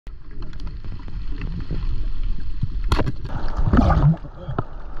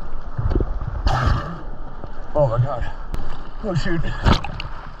Oh my God. Oh shoot.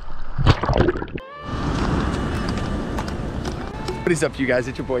 What is up, you guys?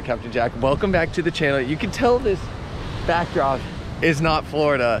 It's your boy Captain Jack. Welcome back to the channel. You can tell this backdrop is not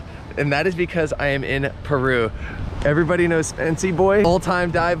Florida, and that is because I am in Peru. Everybody knows Fancy Boy, all-time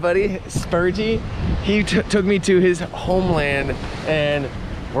dive buddy, Spurgy. He took me to his homeland, and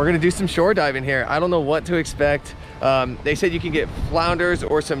we're gonna do some shore diving here. I don't know what to expect. They said you can get flounders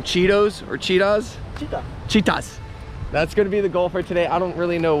or some Cheetos or cheetahs. Cheetahs. That's gonna be the goal for today. I don't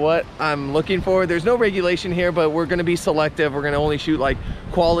really know what I'm looking for. There's no regulation here, but we're gonna be selective. We're gonna only shoot like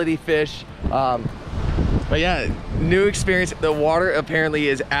quality fish. But yeah, new experience. The water apparently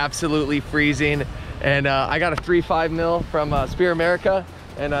is absolutely freezing. And I got a 3.5 mil from Spear America,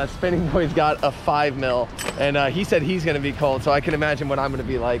 and Spinning Boy's got a 5 mil. And he said he's gonna be cold, so I can imagine what I'm gonna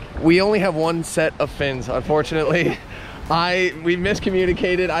be like. We only have one set of fins, unfortunately. We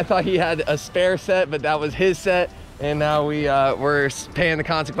miscommunicated. I thought he had a spare set, but that was his set. And now we're paying the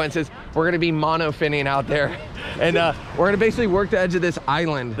consequences. We're gonna be mono finning out there. And we're gonna basically work the edge of this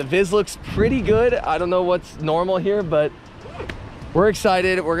island. The viz looks pretty good. I don't know what's normal here, but we're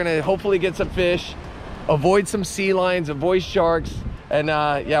excited. We're gonna hopefully get some fish, avoid some sea lions, avoid sharks. And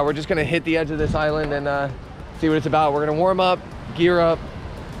yeah, we're just gonna hit the edge of this island and see what it's about. We're gonna warm up, gear up,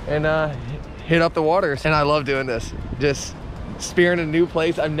 and hit up the waters. And I love doing this. Just spearing a new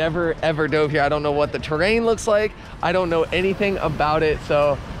place. I've never ever dove here. I don't know what the terrain looks like. I don't know anything about it,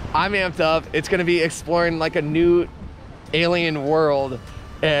 so I'm amped up. It's gonna be exploring like a new alien world,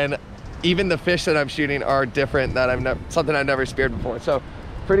 and even the fish that I'm shooting are different, that something I've never speared before. So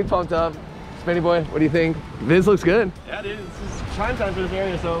pretty pumped up. Spinny Boy, what do you think? Viz looks good. Yeah, dude, this is prime time for this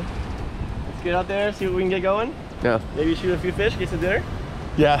area, so let's get out there, see what we can get going. Yeah. Maybe shoot a few fish, get some dinner.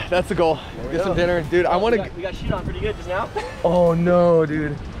 Yeah, that's the goal. Get some dinner. Dude, I want to... We got sheet on pretty good just now. Oh no,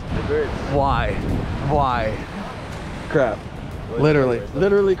 dude. Why? Why? Crap.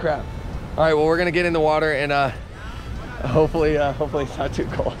 Literally crap. All right, well, we're gonna get in the water and hopefully it's not too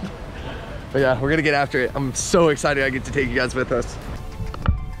cold. But yeah, we're gonna get after it. I'm so excited I get to take you guys with us.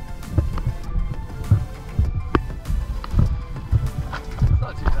 It's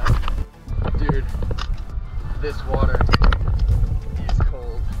not too bad. Dude, this water is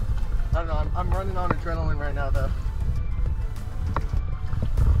cold. I don't know, I'm running on adrenaline right now though.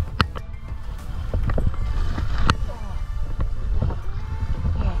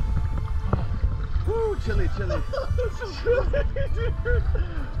 Woo, chilly.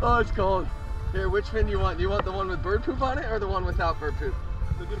 Oh, it's cold. Here, which fin do you want? Do you want the one with bird poop on it or the one without bird poop?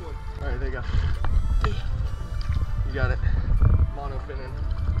 The good one. All right, there you go. You got it. Mono finning.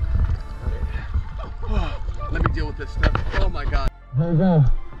 All right. Let me deal with this stuff. Oh my God. There we go.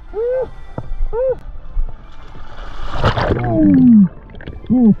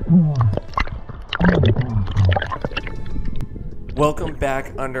 Welcome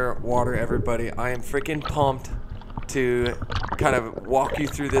back underwater, everybody. I am freaking pumped to kind of walk you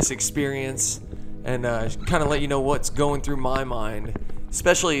through this experience and kind of let you know what's going through my mind,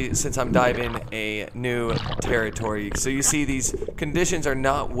 especially since I'm diving a new territory. So you see, these conditions are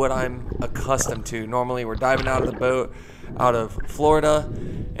not what I'm accustomed to. Normally we're diving out of the boat out of Florida,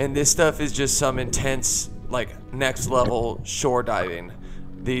 and this stuff is just some intense, like, next level shore diving.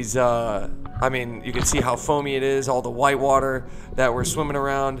 These I mean, you can see how foamy it is, all the white water that we're swimming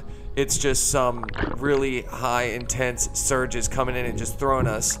around. It's just some really high intense surges coming in and just throwing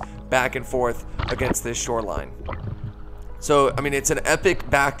us back and forth against this shoreline. So, I mean, it's an epic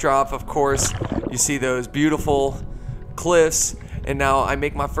backdrop, of course. You see those beautiful cliffs, and now I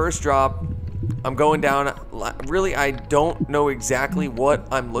make my first drop. I'm going down. Really, I don't know exactly what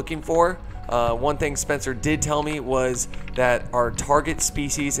I'm looking for. One thing Spencer did tell me was that our target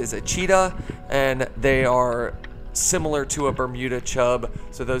species is a cheetah, and they are similar to a Bermuda chub.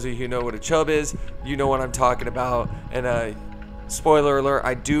 So those of you who know what a chub is, you know what I'm talking about. And spoiler alert,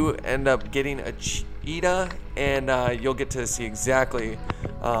 I do end up getting a cheetah, and you'll get to see exactly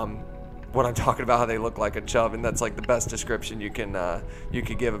what I'm talking about, how they look like a chub, and that's like the best description you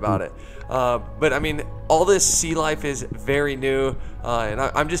could give about it. But I mean, all this sea life is very new, and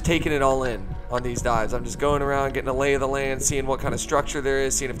I'm just taking it all in on these dives. I'm just going around, getting a lay of the land, seeing what kind of structure there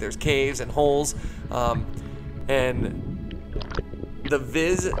is, seeing if there's caves and holes, and the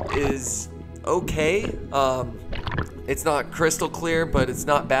viz is okay. It's not crystal clear, but it's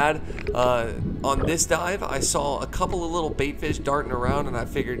not bad. On this dive, I saw a couple of little bait fish darting around, and I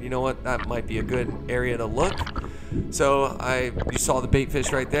figured, you know what, that might be a good area to look. So you saw the bait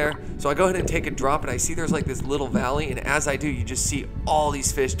fish right there. So I go ahead and take a drop, and I see there's like this little valley, and as I do, you just see all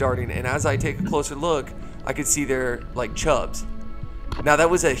these fish darting. And as I take a closer look, I could see they're like chubs. Now that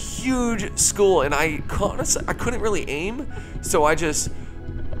was a huge school, and I couldn't really aim, so I just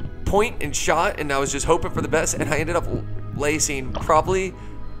point and shot, and I was just hoping for the best, and I ended up lacing probably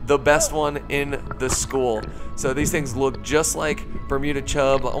the best one in the school. So these things look just like Bermuda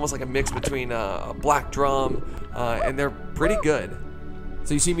chub, almost like a mix between a black drum, and they're pretty good.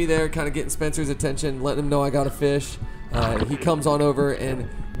 So you see me there kind of getting Spencer's attention, letting him know I got a fish. He comes on over and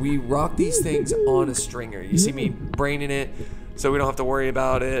we rock these things on a stringer. You see me braining it so we don't have to worry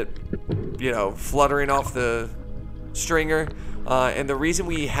about it, you know, fluttering off the stringer. And the reason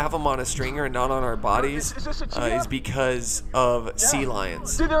we have them on a stringer and not on our bodies is because of sea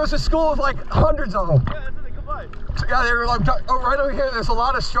lions. Dude, there was a school of like hundreds of them. Yeah, that's what they come by. Yeah, they were like, oh, right over here. There's a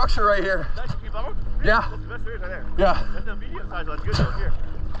lot of structure right here. Yeah. That's the best fish right there. Yeah. That's the medium size one. Good though. Here.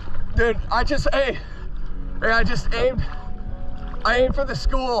 Dude, I just aimed. I aimed for the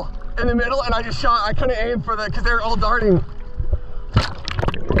school in the middle, and I just shot. I couldn't aim for because they were all darting. That's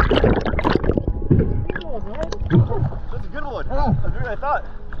a good one. That's better than I thought.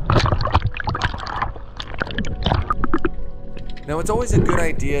 Now it's always a good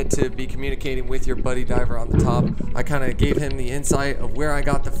idea to be communicating with your buddy diver on the top. I kind of gave him the insight of where I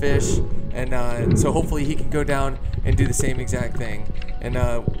got the fish, and so hopefully he can go down and do the same exact thing. And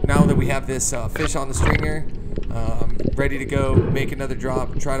now that we have this fish on the stringer, I'm ready to go make another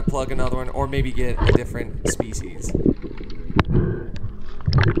drop, try to plug another one, or maybe get a different species.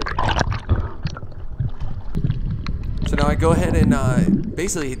 So now I go ahead and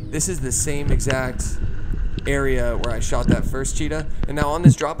basically this is the same exact area where I shot that first cheetah, and now on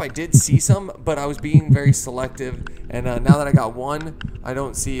this drop I did see some, but I was being very selective, and now that I got one, I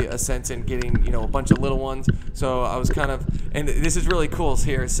don't see a sense in getting, you know, a bunch of little ones. So I was kind of, and this is really cool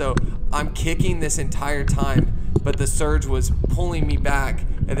here, so I'm kicking this entire time, but the surge was pulling me back,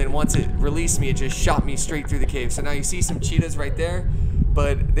 and then once it released me, it just shot me straight through the cave. So now you see some cheetahs right there,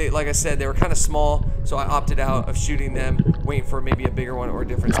 but they, like I said, they were kind of small, so I opted out of shooting them, waiting for maybe a bigger one or a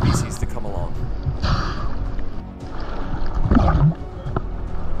different species to come along.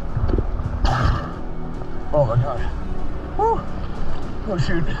 Oh my god. Woo. Oh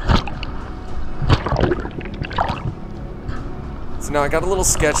shoot. So now I got a little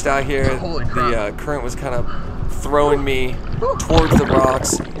sketched out here. Holy crap. The current was kind of throwing me towards the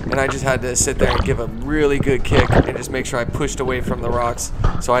rocks, and I just had to sit there and give a really good kick and just make sure I pushed away from the rocks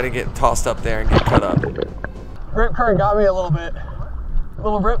so I didn't get tossed up there and get cut up. Rip current got me a little bit.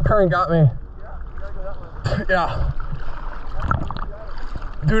 Little rip current got me. Yeah.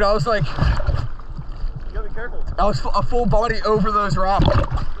 Dude, I was like, You gotta be careful. I was a full body over those rocks.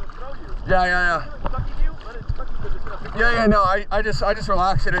 Yeah. Yeah, no, I just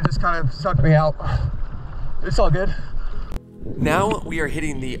relaxed it. It just kind of sucked me out. It's all good. Now we are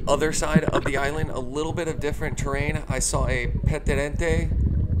hitting the other side of the island, a little bit of different terrain. I saw a peterente.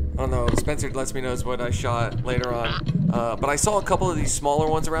 I don't know, Spencer lets me know what I shot later on. But I saw a couple of these smaller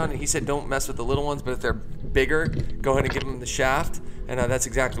ones around, and he said don't mess with the little ones, but if they're bigger, go ahead and give them the shaft. And that's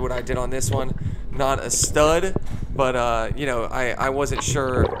exactly what I did on this one. Not a stud, but you know, I wasn't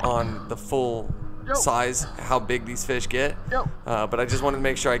sure on the full size, how big these fish get. But I just wanted to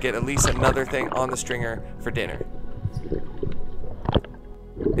make sure I get at least another thing on the stringer for dinner.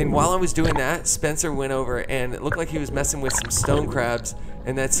 And while I was doing that, Spencer went over and it looked like he was messing with some stone crabs,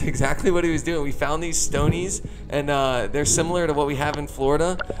 and that's exactly what he was doing. We found these stonies, and they're similar to what we have in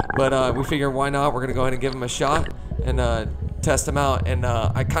Florida, but we figured why not? We're gonna go ahead and give them a shot and test them out. And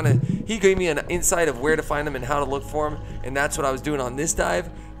he gave me an insight of where to find them and how to look for them, and that's what I was doing on this dive.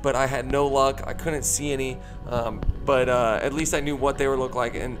 But I had no luck. I couldn't see any, but at least I knew what they look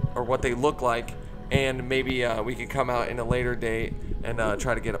like, or what they look like, and maybe we could come out in a later date and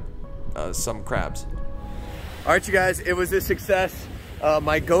try to get some crabs. All right, you guys, it was a success.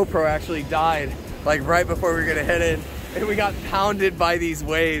 My GoPro actually died like right before we were gonna head in, and we got pounded by these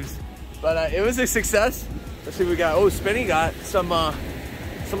waves. But it was a success. Let's see what we got. Oh, Spinny got some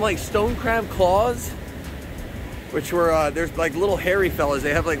like stone crab claws, which were there's like little hairy fellas.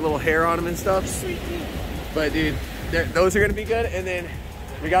 They have like little hair on them and stuff. But dude, those are gonna be good. And then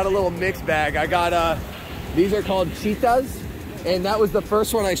we got a little mixed bag. I got these are called cheetahs, and that was the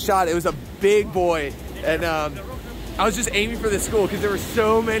first one I shot. It was a big boy, and I was just aiming for the school because there were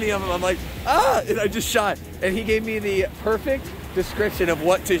so many of them. I'm like, and I just shot. And he gave me the perfect description of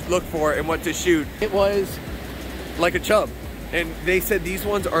what to look for and what to shoot. It was like a chub, and they said these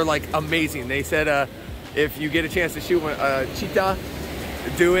ones are like amazing. They said if you get a chance to shoot a cheetah,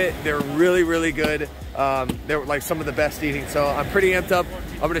 do it. They're really, really good. They're like some of the best eating. So I'm pretty amped up.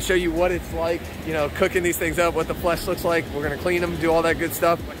 I'm gonna show you what it's like, you know, cooking these things up, what the flesh looks like. We're gonna clean them, do all that good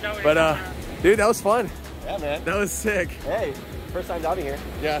stuff. But dude, that was fun. Yeah, man. That was sick. Hey, First time diving here.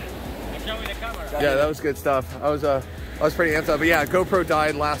 Yeah. Show me the camera. Yeah, that was good stuff. I was pretty amped up, but yeah, GoPro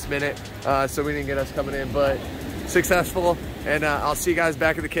died last minute, so we didn't get us coming in, but successful. And I'll see you guys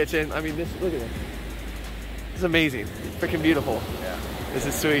back in the kitchen. I mean, look at this. It's amazing. Freaking beautiful. Yeah. This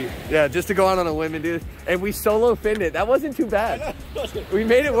is sweet. Yeah, just to go out on a limb and do this. And we solo finned it. That wasn't too bad. We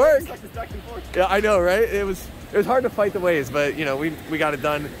made it work. Yeah, I know, right? It was hard to fight the waves, but you know, we got it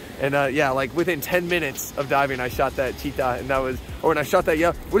done. And yeah, like within 10 minutes of diving, I shot that cheetah, and that was, or when I shot that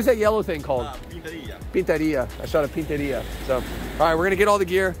yellow, what is that yellow thing called? Pintarilla. Pintarilla. I shot a pintarilla. So, all right, we're gonna get all the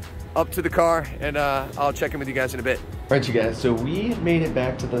gear up to the car, and I'll check in with you guys in a bit. All right, you guys, so we made it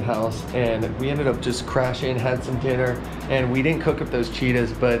back to the house, and we ended up just crashing, had some dinner, and we didn't cook up those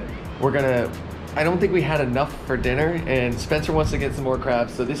cheetahs, but we're gonna, I don't think we had enough for dinner, and Spencer wants to get some more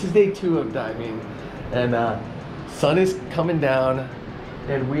crabs, so this is day 2 of diving, and sun is coming down,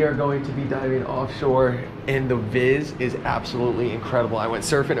 and we are going to be diving offshore, and the viz is absolutely incredible. I went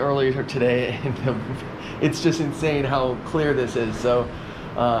surfing earlier today, and it's just insane how clear this is. So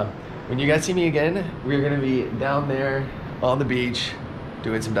when you guys see me again, we're gonna be down there on the beach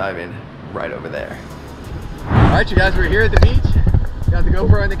doing some diving right over there. All right, you guys, we're here at the beach. Got the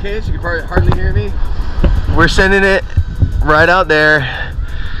GoPro in the case. You can probably hardly hear me. We're sending it right out there.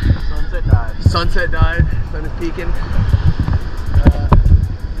 Sunset dive. Sunset dive. Sun is peaking.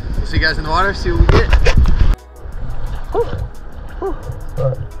 We'll see you guys in the water, see what we get. Whew. Whew.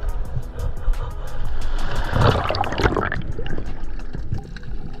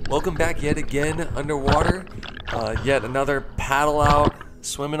 Welcome back yet again underwater. Yet another paddle out,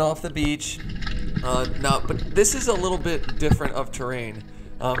 swimming off the beach. But this is a little bit different of terrain.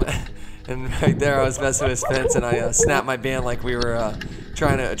 And right there I was messing with Spence, and I snapped my band like we were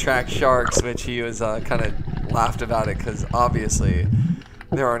trying to attract sharks, which he was kind of laughed about it because obviously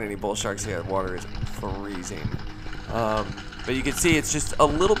there aren't any bull sharks here. The water is freezing. But you can see it's just a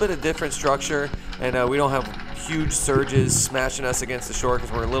little bit of different structure, and we don't have huge surges smashing us against the shore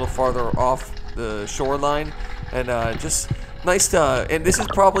because we're a little farther off the shoreline, and just nice to, and this is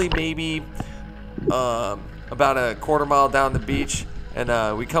probably maybe about a quarter mile down the beach,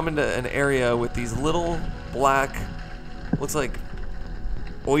 and we come into an area with these little black, looks like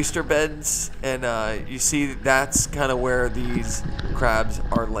oyster beds, and you see that's kind of where these crabs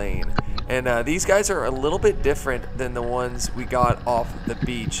are laying. And these guys are a little bit different than the ones we got off the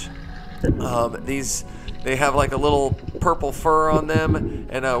beach. They have like a little purple fur on them,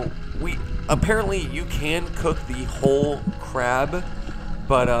 and apparently you can cook the whole crab,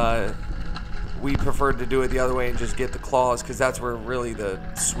 but we preferred to do it the other way and just get the claws because that's where really the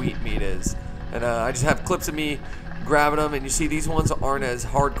sweet meat is. And I just have clips of me grabbing them, and you see these ones aren't as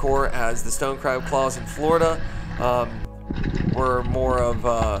hardcore as the stone crab claws in Florida. We're more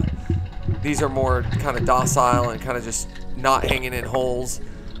of these are more kind of docile and kind of just not hanging in holes.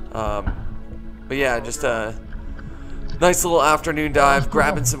 But yeah, just a nice little afternoon dive,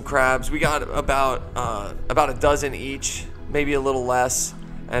 grabbing some crabs. We got about a dozen each, maybe a little less,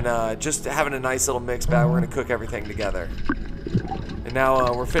 and just having a nice little mix bag. We're gonna cook everything together. And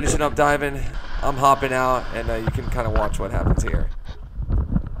now we're finishing up diving. I'm hopping out, and you can kind of watch what happens here.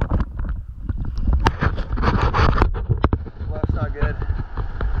 Left's not good.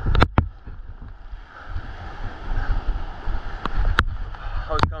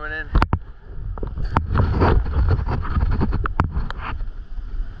 Hose coming in.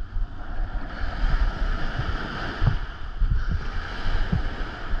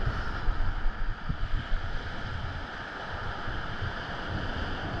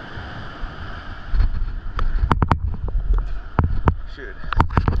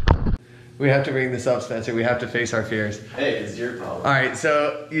 We have to bring this up, Spencer. We have to face our fears. Hey, it's your problem. All right,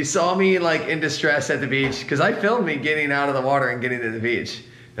 so you saw me like in distress at the beach because I filmed me getting out of the water and getting to the beach.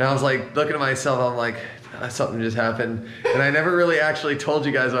 And I was like looking at myself, I'm like, something just happened. And I never really actually told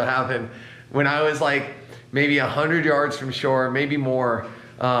you guys what happened. When I was like maybe 100 yards from shore, maybe more,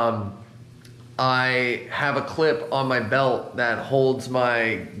 I have a clip on my belt that holds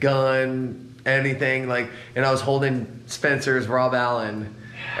my gun, anything like, and I was holding Spencer's Rob Allen,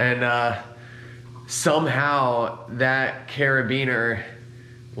 and somehow that carabiner,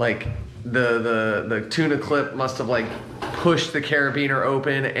 like the tuna clip must have like pushed the carabiner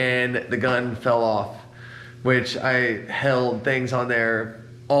open and the gun fell off, which I held things on there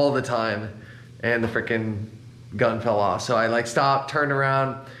all the time and the freaking gun fell off. So I like stopped, turned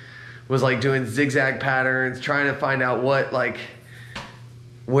around, was like doing zigzag patterns, trying to find out what, like,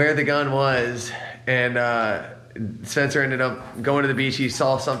 where the gun was, and Spencer ended up going to the beach. He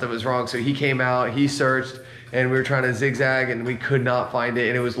saw something was wrong, so he came out, he searched, and we were trying to zigzag and we could not find it,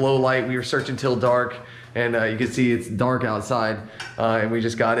 and it was low light. We were searching till dark, and you can see it's dark outside, and we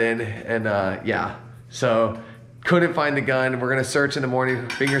just got in, and yeah, so couldn't find the gun. We're gonna search in the morning,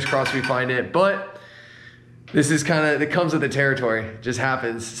 fingers crossed we find it, but this is kind of, it comes with the territory, it just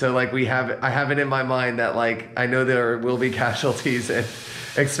happens. So like I have it in my mind that like, I know there will be casualties and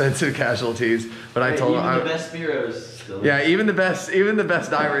expensive casualties, but I told him, even the best Spearos still. Yeah, even the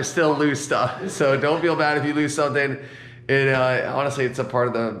best divers still lose stuff. So don't feel bad if you lose something. It honestly, it's a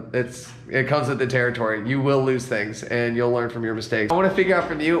part of it comes with the territory. You will lose things and you'll learn from your mistakes. I want to figure out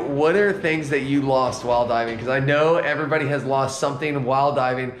from you, what are things that you lost while diving? Because I know everybody has lost something while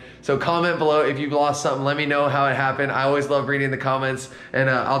diving. So comment below if you've lost something. Let me know how it happened. I always love reading the comments, and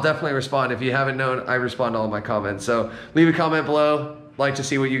I'll definitely respond. If you haven't known, I respond to all my comments. So leave a comment below. Like to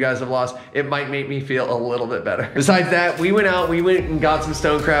see what you guys have lost. It might make me feel a little bit better. Besides that, we went and got some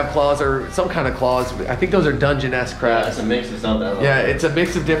stone crab claws, or some kind of claws. I think those are Dungeness crabs. Yeah, it's a mix, it's not that. Yeah, it's a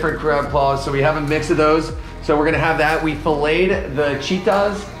mix of different crab claws. So we have a mix of those. So we're gonna have that. We filleted the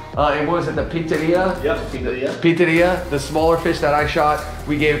cheetahs, and what was it, the piteria? Yep, piteria. Piteria, the smaller fish that I shot,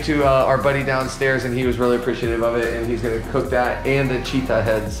 we gave to our buddy downstairs, and he was really appreciative of it, and he's gonna cook that and the cheetah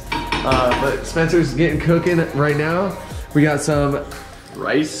heads. But Spencer's getting cooking right now. We got some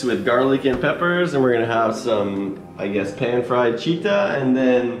rice with garlic and peppers, and we're gonna have some, I guess, pan-fried cheetah, and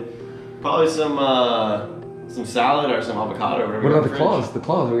then probably some salad or some avocado or whatever. What about the claws? The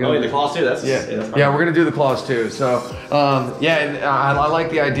claws. Oh, yeah, the claws too. That's yeah. We're gonna do the claws too. So yeah, and I like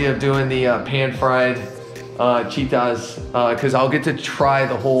the idea of doing the pan-fried cheetahs, because I'll get to try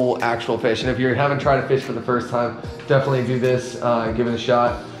the whole actual fish. And if you haven't tried a fish for the first time, definitely do this. Give it a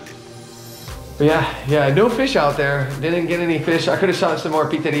shot. But yeah, no fish out there. Didn't get any fish. I could have shot some more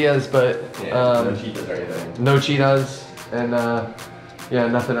pitarias, but no cheetahs or anything. No cheetahs, and yeah,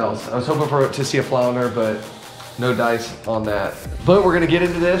 nothing else. I was hoping to see a flounder, but no dice on that. But we're gonna get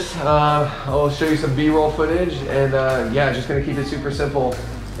into this. I'll show you some B-roll footage, and yeah, just gonna keep it super simple,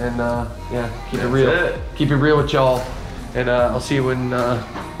 and yeah, keep it real. Keep it real with y'all, and I'll see you when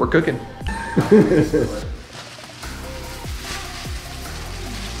we're cooking.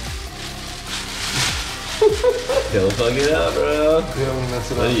 Don't fuck it up, bro.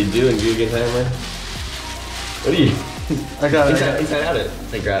 Mess it What are you doing, Guggenheimer? What are you? I got it. Inside out it.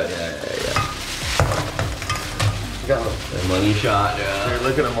 Like grab it. Yeah. Got it. The money shot, yeah. Dude,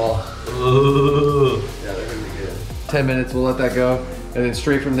 look at them all. Ooh. Yeah, they're gonna be good. 10 minutes, we'll let that go. And then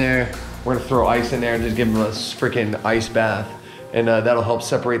straight from there, we're gonna throw ice in there and just give them a freaking ice bath. And that'll help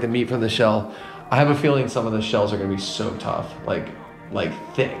separate the meat from the shell. I have a feeling some of the shells are gonna be so tough, like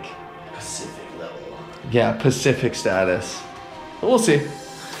thick. Pacific level. Yeah, Pacific status. But we'll see.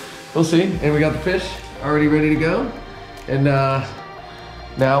 We'll see. And we got the fish already ready to go. And now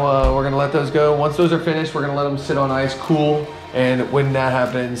we're gonna let those go. Once those are finished, we're gonna let them sit on ice, cool. And when that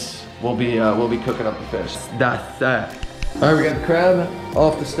happens, we'll be cooking up the fish. That's that. All right, we got the crab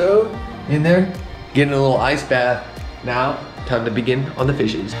off the stove, in there, getting a little ice bath. Now, time to begin on the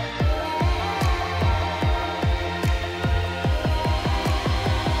fishes.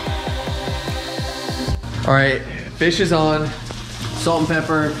 All right, fish is on, salt and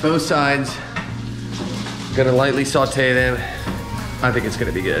pepper, both sides. Gonna lightly saute them. I think it's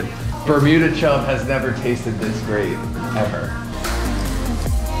gonna be good. Bermuda chub has never tasted this great, ever.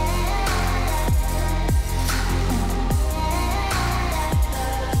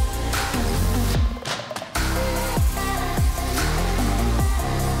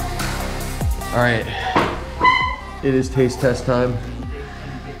 All right, it is taste test time.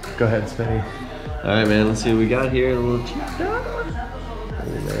 Go ahead, Spenny. All right, man, let's see what we got here. A little cheetah. Oh,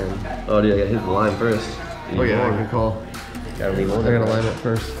 man. Oh, dude, I gotta hit the line first. Oh yeah, good call. Gotta leave one. I gotta line it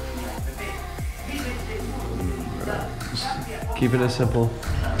first. Just keeping it simple.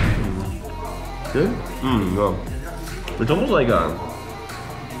 Good? No. It's almost like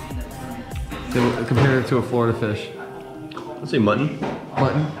Compare it to a Florida fish. let's say mutton.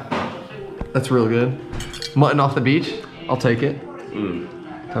 Mutton. That's real good. Mutton off the beach. I'll take it.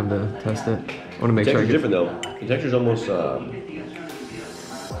 Time to test it. I want to make sure I get different though. The texture's almost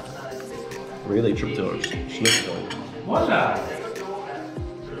really trip to our sniff point.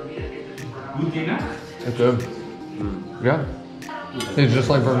 It's good. Yeah. It's just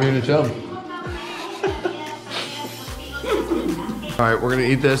like Bermuda chub. All right, we're gonna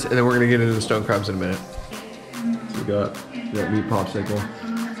eat this and then we're gonna get into the stone crabs in a minute. So we got meat popsicle.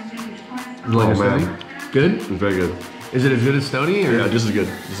 Oh man. Good? It's very good. Is it as good as Stony? Or? Yeah, just as good.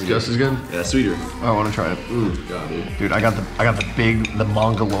 Just as good? Yeah, sweeter. Oh, I want to try it. God, dude. Dude, I got the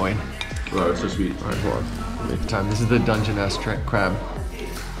mongoloid. Oh, it's so sweet. All right, hold on. Make time. This is the Dungeness crab. Keep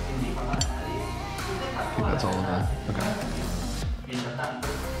that That's all of that. Okay.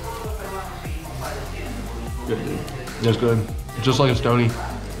 Good, dude. That's good. Just like a stony.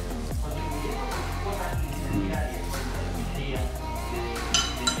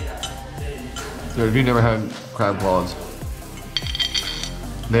 Dude, if you've never had crab claws,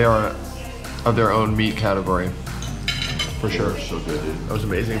 they are of their own meat category. For sure. So good, dude. That was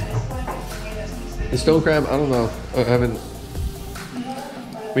amazing. The stone crab, I don't know. I haven't.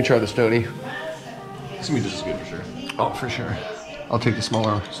 Let me try the stony. It's gonna be just as good for sure. Oh, for sure. I'll take the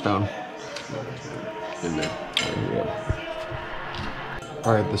smaller stone. In there.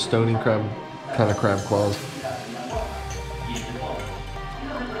 All right, the stony crab, kind of crab claws.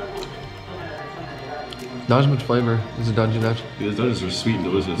 Not as much flavor as the Dungeness. These donuts are sweet and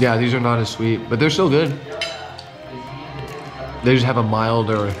delicious. Yeah, these are not as sweet, but they're still good. They just have a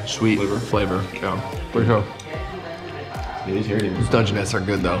milder sweet flavor. Yeah, for sure. Yeah, these Dungeness are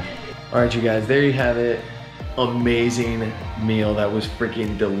good though. All right, you guys, there you have it. Amazing meal that was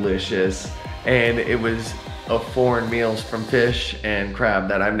freaking delicious. And it was a foreign meals from fish and crab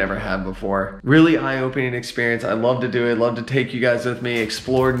that I've never had before. Really eye-opening experience. I love to do it, love to take you guys with me,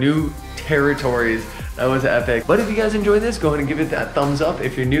 explore new territories. That was epic. But if you guys enjoyed this, go ahead and give it that thumbs up.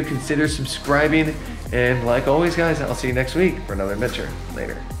 If you're new, consider subscribing. And like always, guys, I'll see you next week for another adventure.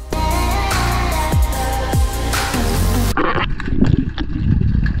 Later.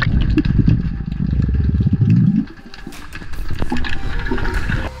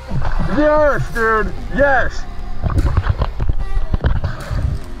 Yes, dude, yes.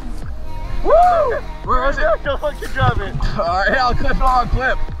 Woo! Where is it? Go fucking drop it. All right, I'll clip it on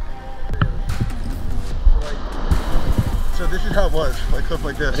clip. So this is how it was, like clip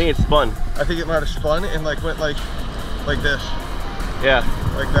like this. I think it's spun. I think it might have spun and like went like this. Yeah.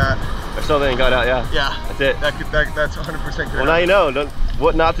 Like that. Or something got out, yeah. Yeah. That's it. That's 100% good. Well, now you know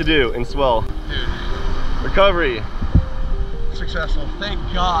what not to do in swell. Dude. Recovery. Successful. Thank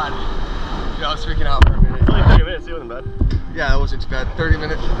God. Dude, I was freaking out for a minute. It's only 30 minutes, it wasn't bad. Yeah, it wasn't too bad.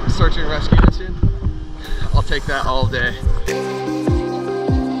 30-minute search and rescue mission. I'll take that all day.